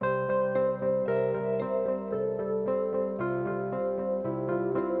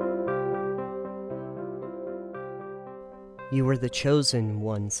You were the chosen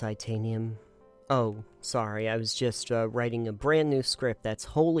one, Titanium. Oh, sorry, I was just writing a brand new script that's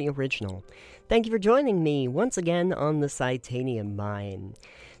wholly original. Thank you for joining me once again on the Titanium Mine.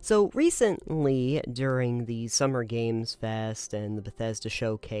 So recently, during the Summer Games Fest and the Bethesda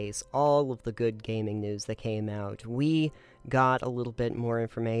Showcase, all of the good gaming news that came out, we got a little bit more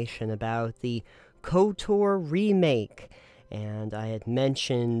information about the KOTOR remake. And I had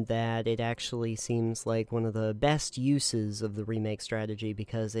mentioned that it actually seems like one of the best uses of the remake strategy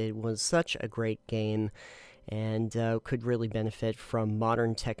because it was such a great game and could really benefit from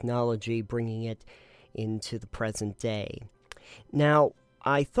modern technology, bringing it into the present day. Now,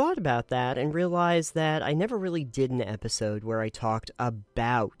 I thought about that and realized that I never really did an episode where I talked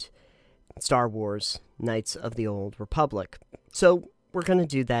about Star Wars Knights of the Old Republic. So we're going to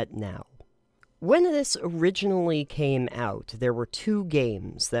do that now. When this originally came out, there were two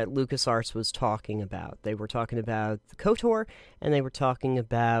games that LucasArts was talking about. They were talking about KOTOR, and they were talking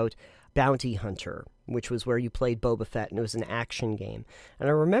about Bounty Hunter, which was where you played Boba Fett, and it was an action game. And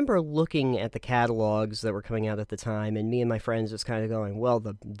I remember looking at the catalogs that were coming out at the time, and me and my friends just kind of going, well,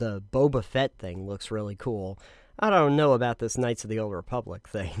 the Boba Fett thing looks really cool. I don't know about this Knights of the Old Republic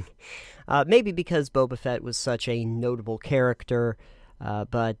thing. Maybe because Boba Fett was such a notable character,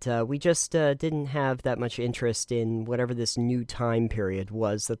 but we just didn't have that much interest in whatever this new time period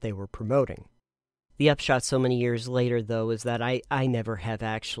was that they were promoting. The upshot so many years later, though, is that I never have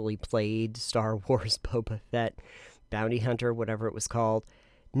actually played Star Wars Boba Fett, Bounty Hunter, whatever it was called,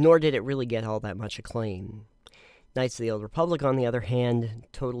 nor did it really get all that much acclaim. Knights of the Old Republic, on the other hand,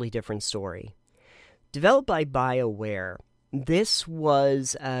 totally different story. Developed by BioWare, this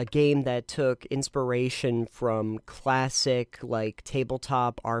was a game that took inspiration from classic,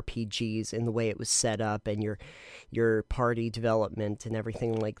 tabletop RPGs in the way it was set up and your party development and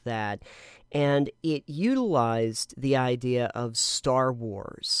everything like that. And it utilized the idea of Star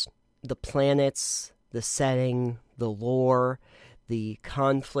Wars, the planets, the setting, the lore, the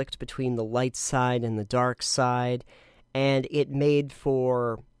conflict between the light side and the dark side, and it made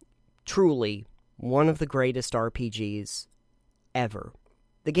for truly one of the greatest RPGs ever.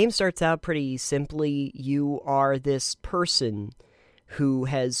 The game starts out pretty simply. You are this person who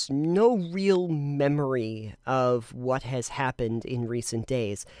has no real memory of what has happened in recent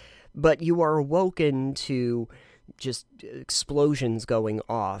days, but you are awoken to just explosions going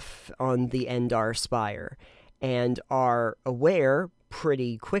off on the Endar Spire, and are aware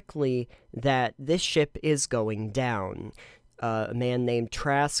pretty quickly that this ship is going down. A man named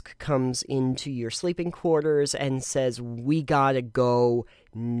Trask comes into your sleeping quarters and says, we gotta go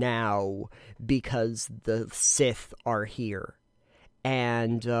now because the Sith are here.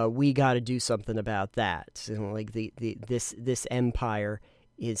 And we gotta do something about that. This empire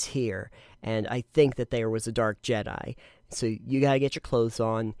is here. And I think that there was a Dark Jedi. So you gotta get your clothes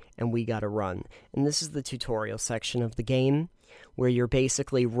on and we gotta run. And this is the tutorial section of the game where you're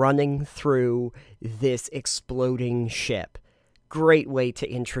basically running through this exploding ship. Great way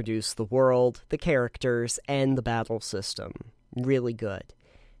to introduce the world, the characters, and the battle system. Really good.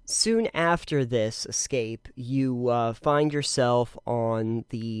 Soon after this escape, you find yourself on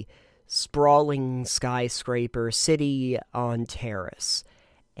the sprawling skyscraper city on Taris.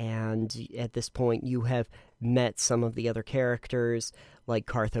 And at this point, you have met some of the other characters, like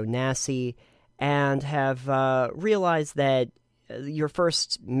Carth Onasi, and have realized that your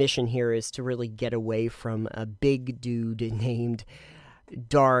first mission here is to really get away from a big dude named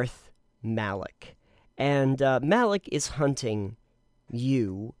Darth Malak. And Malak is hunting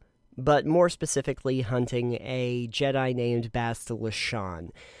you, but more specifically hunting a Jedi named Bastila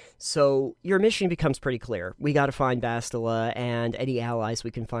Shan. So your mission becomes pretty clear. We got to find Bastila, and any allies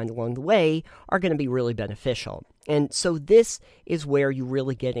we can find along the way are going to be really beneficial. And so this is where you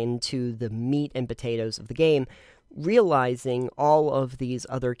really get into the meat and potatoes of the game, realizing all of these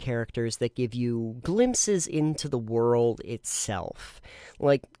other characters that give you glimpses into the world itself.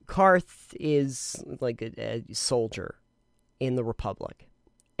 Like, Carth is like a soldier in the Republic,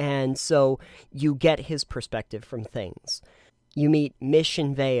 and so you get his perspective from things. You meet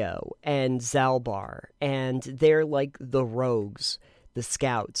Mission Veo and Zalbar, and they're like the rogues, the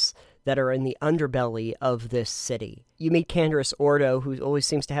scouts, that are in the underbelly of this city. You meet Canderous Ordo, who always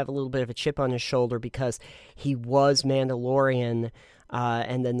seems to have a little bit of a chip on his shoulder because he was Mandalorian,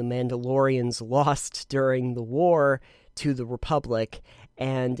 and then the Mandalorians lost during the war to the Republic,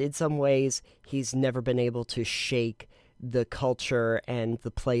 and in some ways, he's never been able to shake the culture and the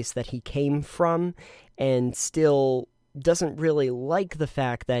place that he came from, and still doesn't really like the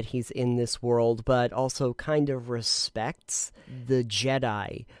fact that he's in this world, but also kind of respects the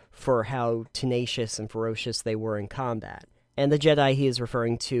Jedi for how tenacious and ferocious they were in combat. And the Jedi he is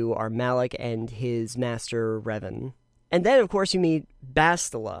referring to are Malak and his master Revan. And then, of course, you meet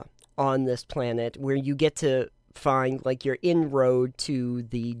Bastila on this planet, where you get to find, like, your inroad to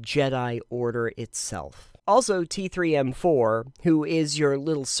the Jedi Order itself. Also, T3M4, who is your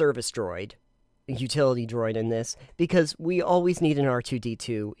little service droid, utility droid in this, because we always need an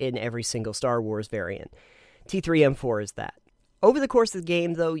R2-D2 in every single Star Wars variant. T3M4 is that. Over the course of the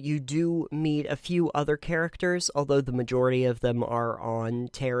game, though, you do meet a few other characters, although the majority of them are on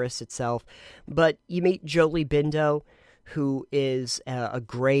Taris itself. But you meet Jolee Bindo, who is a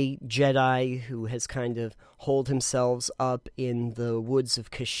gray Jedi who has kind of holed himself up in the woods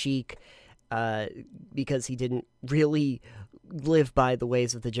of Kashyyyk because he didn't really live by the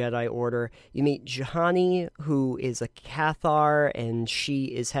ways of the Jedi Order. You meet Juhani, who is a Cathar, and she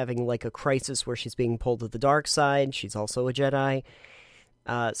is having like a crisis where she's being pulled to the dark side. She's also a Jedi.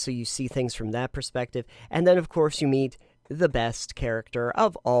 So you see things from that perspective. And then, of course, you meet the best character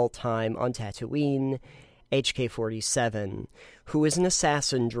of all time on Tatooine, HK-47, who is an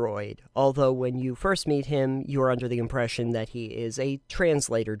assassin droid, although when you first meet him, you're under the impression that he is a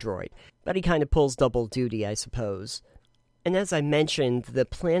translator droid. But he kind of pulls double duty, I suppose. And as I mentioned, the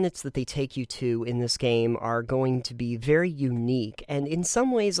planets that they take you to in this game are going to be very unique, and in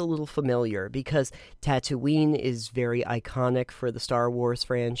some ways a little familiar, because Tatooine is very iconic for the Star Wars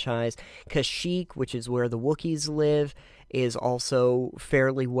franchise. Kashyyyk, which is where the Wookiees live, is also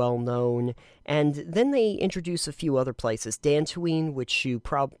fairly well known. And then they introduce a few other places. Dantooine, which you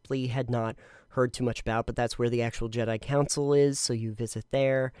probably had not heard too much about, but that's where the actual Jedi Council is, so you visit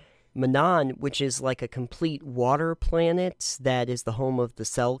there. Manaan, which is like a complete water planet that is the home of the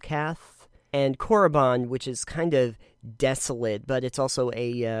Selkath. And Korriban, which is kind of desolate, but it's also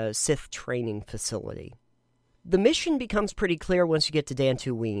a Sith training facility. The mission becomes pretty clear once you get to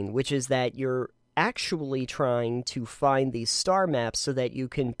Dantooine, which is that you're actually trying to find these star maps so that you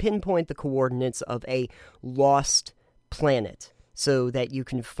can pinpoint the coordinates of a lost planet, so that you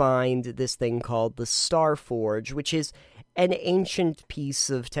can find this thing called the Star Forge, which is an ancient piece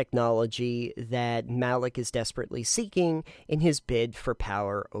of technology that Malak is desperately seeking in his bid for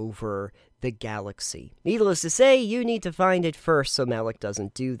power over the galaxy. Needless to say, you need to find it first so Malak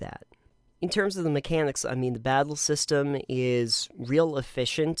doesn't do that. In terms of the mechanics, I mean, the battle system is real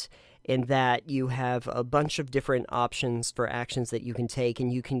efficient in that you have a bunch of different options for actions that you can take,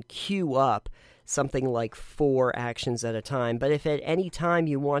 and you can queue up something like 4 actions at a time. But if at any time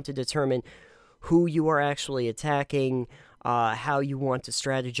you want to determine who you are actually attacking, how you want to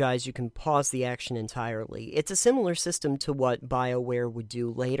strategize, you can pause the action entirely. It's a similar system to what BioWare would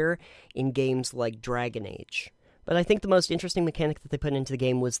do later in games like Dragon Age. But I think the most interesting mechanic that they put into the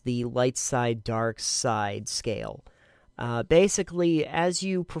game was the light side, dark side scale. Basically, as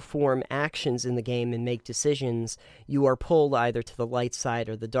you perform actions in the game and make decisions, you are pulled either to the light side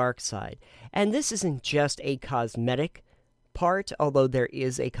or the dark side. And this isn't just a cosmetic part, although there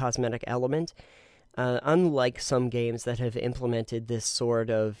is a cosmetic element. Unlike some games that have implemented this sort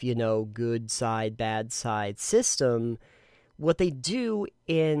of, good side, bad side system, what they do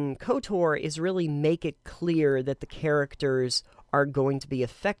in KOTOR is really make it clear that the characters are going to be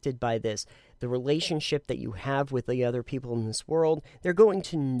affected by this. The relationship that you have with the other people in this world, they're going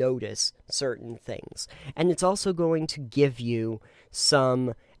to notice certain things. And it's also going to give you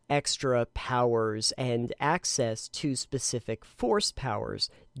some extra powers and access to specific force powers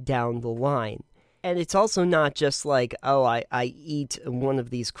down the line. And it's also not just like, I eat one of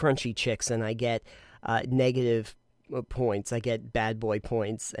these crunchy chicks and I get negative points, I get bad boy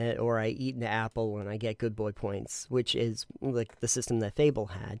points, or I eat an apple and I get good boy points, which is like the system that Fable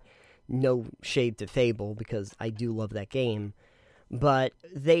had. No shade to Fable, because I do love that game. But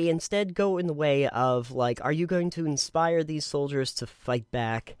they instead go in the way of, like, are you going to inspire these soldiers to fight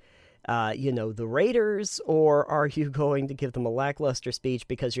back, the Raiders, or are you going to give them a lackluster speech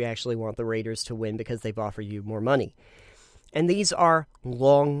because you actually want the Raiders to win because they've offered you more money? And these are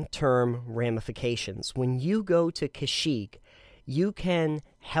long-term ramifications. When you go to Kashyyyk, you can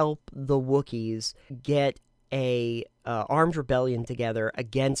help the Wookiees get a armed rebellion together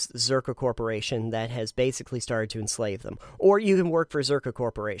against Zerka Corporation that has basically started to enslave them. Or you can work for Zerka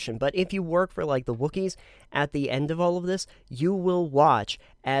Corporation. But if you work for, like, the Wookiees, at the end of all of this, you will watch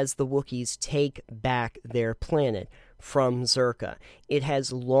as the Wookiees take back their planet from Zerka. It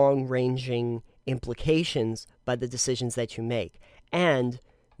has long-ranging implications by the decisions that you make. And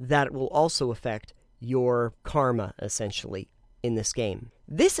that will also affect your karma, essentially, in this game.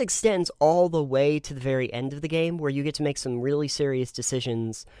 This extends all the way to the very end of the game, where you get to make some really serious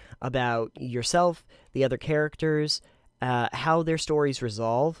decisions about yourself, the other characters, how their stories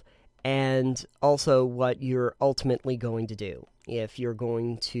resolve, and also what you're ultimately going to do. If you're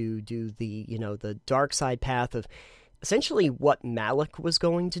going to do the, the dark side path of essentially what Malik was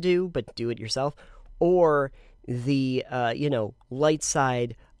going to do, but do it yourself, or the, light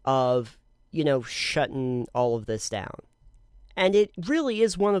side of, shutting all of this down. And it really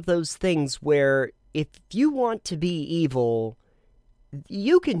is one of those things where if you want to be evil,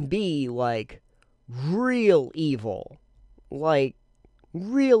 you can be, like, real evil. Like,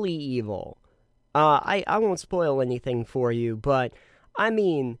 really evil. I won't spoil anything for you, but, I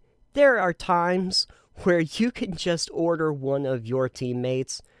mean, there are times where you can just order one of your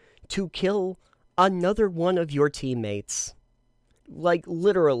teammates to kill another one of your teammates. Like,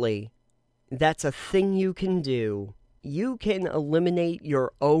 literally, that's a thing you can do. You can eliminate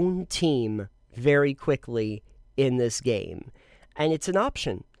your own team very quickly in this game. And it's an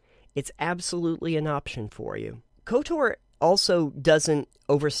option. It's absolutely an option for you. KOTOR also doesn't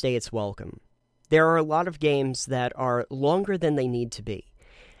overstay its welcome. There are a lot of games that are longer than they need to be.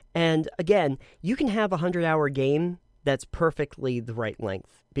 And again, you can have a 100-hour game that's perfectly the right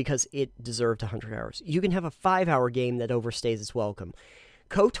length because it deserved 100 hours. You can have a 5-hour game that overstays its welcome.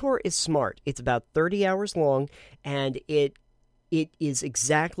 KOTOR is smart. It's about 30 hours long, and it is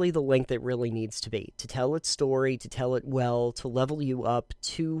exactly the length it really needs to be to tell its story, to tell it well, to level you up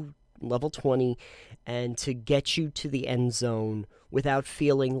to level 20, and to get you to the end zone without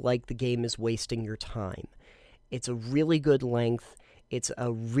feeling like the game is wasting your time. It's a really good length. It's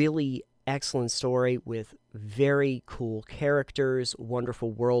a really excellent story with very cool characters,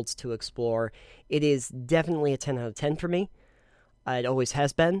 wonderful worlds to explore. It is definitely a 10 out of 10 for me. It always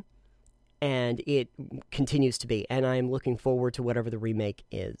has been, and it continues to be, and I'm looking forward to whatever the remake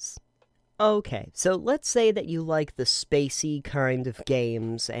is. Okay, so let's say that you like the spacey kind of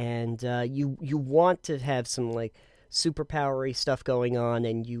games, and you want to have some, like, superpowery stuff going on,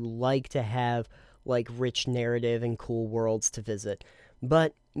 and you like to have, like, rich narrative and cool worlds to visit.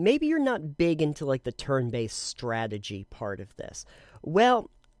 But maybe you're not big into, like, the turn-based strategy part of this. Well,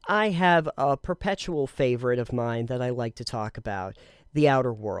 I have a perpetual favorite of mine that I like to talk about, The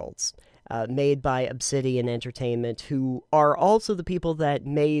Outer Worlds, made by Obsidian Entertainment, who are also the people that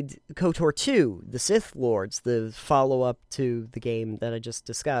made KOTOR 2, The Sith Lords, the follow-up to the game that I just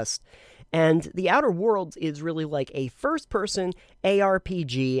discussed. And The Outer Worlds is really like a first-person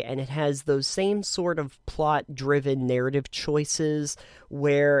ARPG, and it has those same sort of plot-driven narrative choices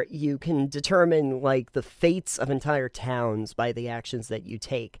where you can determine, like, the fates of entire towns by the actions that you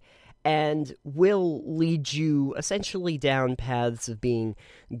take, and will lead you essentially down paths of being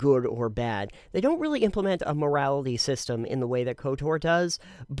good or bad. They don't really implement a morality system in the way that KOTOR does,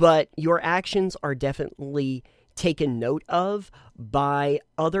 but your actions are definitely taken note of by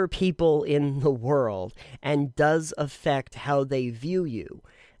other people in the world and does affect how they view you,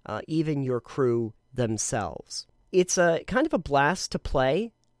 even your crew themselves. It's a kind of a blast to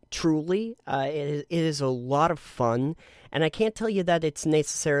play, truly. It is a lot of fun, and I can't tell you that it's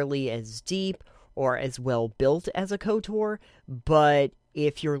necessarily as deep or as well built as a KOTOR, but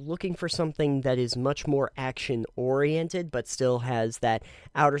if you're looking for something that is much more action-oriented but still has that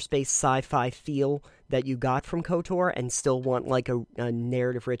outer space sci-fi feel that you got from KOTOR and still want like a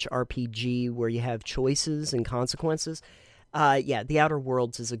narrative-rich RPG where you have choices and consequences, The Outer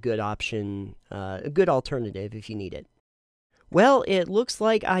Worlds is a good option, a good alternative if you need it. Well, it looks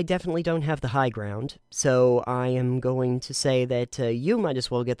like I definitely don't have the high ground, so I am going to say that you might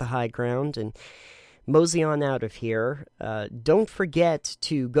as well get the high ground and mosey on out of here. Don't forget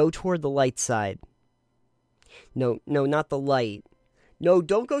to go toward the light side. No, not the light. No,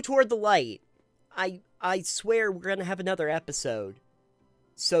 don't go toward the light. I swear we're going to have another episode.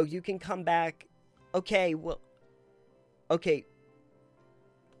 So you can come back. Okay, well... Okay.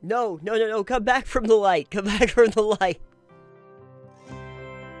 No, come back from the light. Come back from the light.